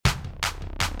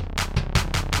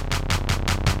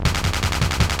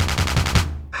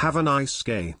Have a nice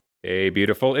gay. Hey,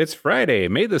 beautiful. It's Friday,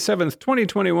 May the 7th,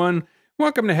 2021.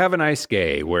 Welcome to Have a Nice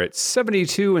Gay, where it's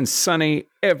 72 and sunny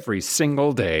every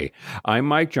single day. I'm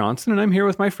Mike Johnson, and I'm here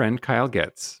with my friend Kyle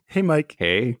Getz. Hey, Mike.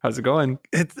 Hey, how's it going?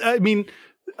 It's,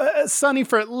 sunny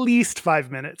for at least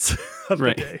 5 minutes of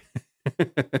the day.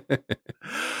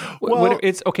 Well,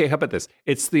 it's okay. How about this?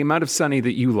 It's the amount of sunny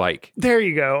that you like. There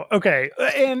you go. Okay.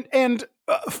 And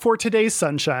for today's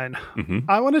sunshine,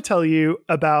 I want to tell you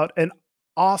about an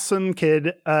awesome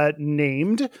kid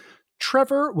named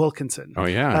Trevor Wilkinson. Oh,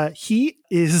 yeah. He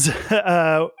is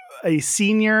a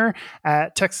senior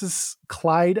at Texas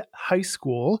Clyde High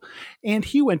School, and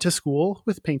he went to school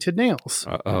with painted nails.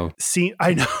 Uh-oh. See,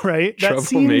 I know, right?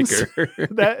 Troublemaker.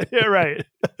 Right.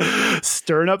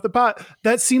 Stirring up the pot.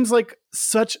 That seems like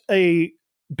such a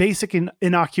basic and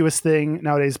innocuous thing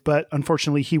nowadays, but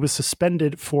unfortunately, he was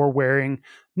suspended for wearing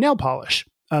nail polish.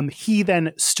 He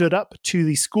then stood up to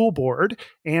the school board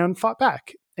and fought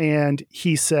back. And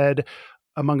he said,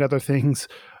 among other things,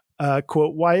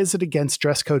 quote, "Why is it against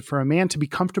dress code for a man to be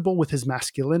comfortable with his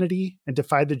masculinity and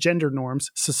defy the gender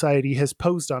norms society has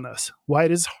posed on us? Why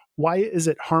is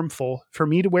it harmful for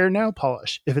me to wear nail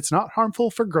polish? If it's not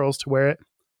harmful for girls to wear it,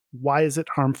 why is it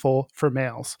harmful for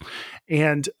males?"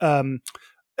 And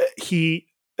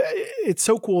it's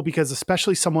so cool because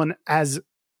especially someone as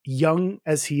young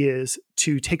as he is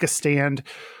to take a stand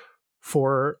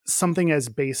for something as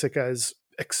basic as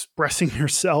expressing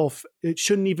yourself. It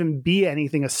shouldn't even be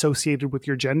anything associated with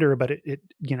your gender, but it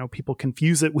people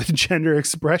confuse it with gender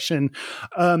expression.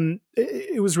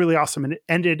 It was really awesome. And it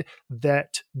ended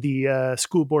that the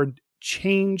school board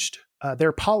changed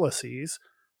their policies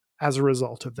as a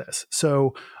result of this.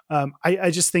 So I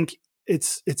just think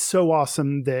it's so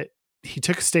awesome that he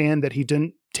took a stand, that he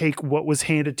didn't take what was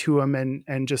handed to him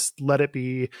and just let it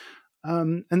be.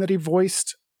 And that he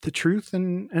voiced the truth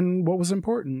and what was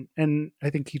important. And I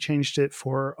think he changed it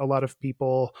for a lot of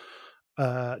people,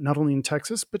 not only in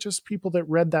Texas, but just people that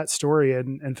read that story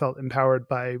and felt empowered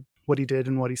by what he did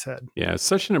and what he said. Yeah,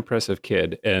 such an impressive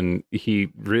kid. And he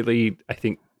really, I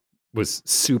think, was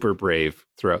super brave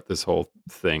throughout this whole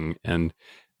thing. And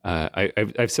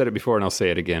I've said it before and I'll say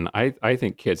it again. I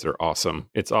think kids are awesome.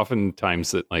 It's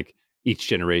oftentimes that like each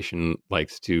generation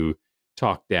likes to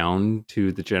talk down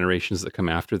to the generations that come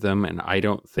after them. And I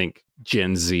don't think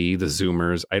Gen Z, the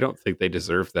Zoomers, I don't think they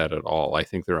deserve that at all. I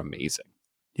think they're amazing.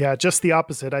 Yeah, just the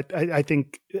opposite. I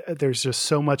think there's just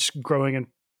so much growing and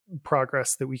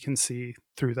progress that we can see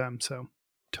through them. So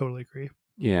totally agree.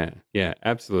 Yeah,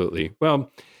 absolutely.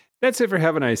 Well, that's it for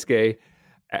Have a Nice Gay.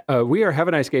 We are Have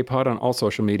a Nice Gay Pod on all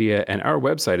social media, and our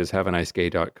website is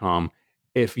haveanicegay.com.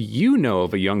 If you know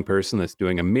of a young person that's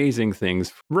doing amazing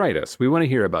things, write us. We want to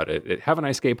hear about it at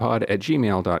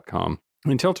haveanicegaypod@gmail.com.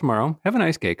 Until tomorrow, have a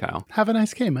nice gay, Kyle. Have a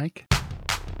nice gay, Mike.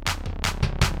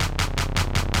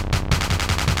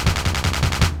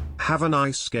 Have a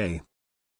nice gay.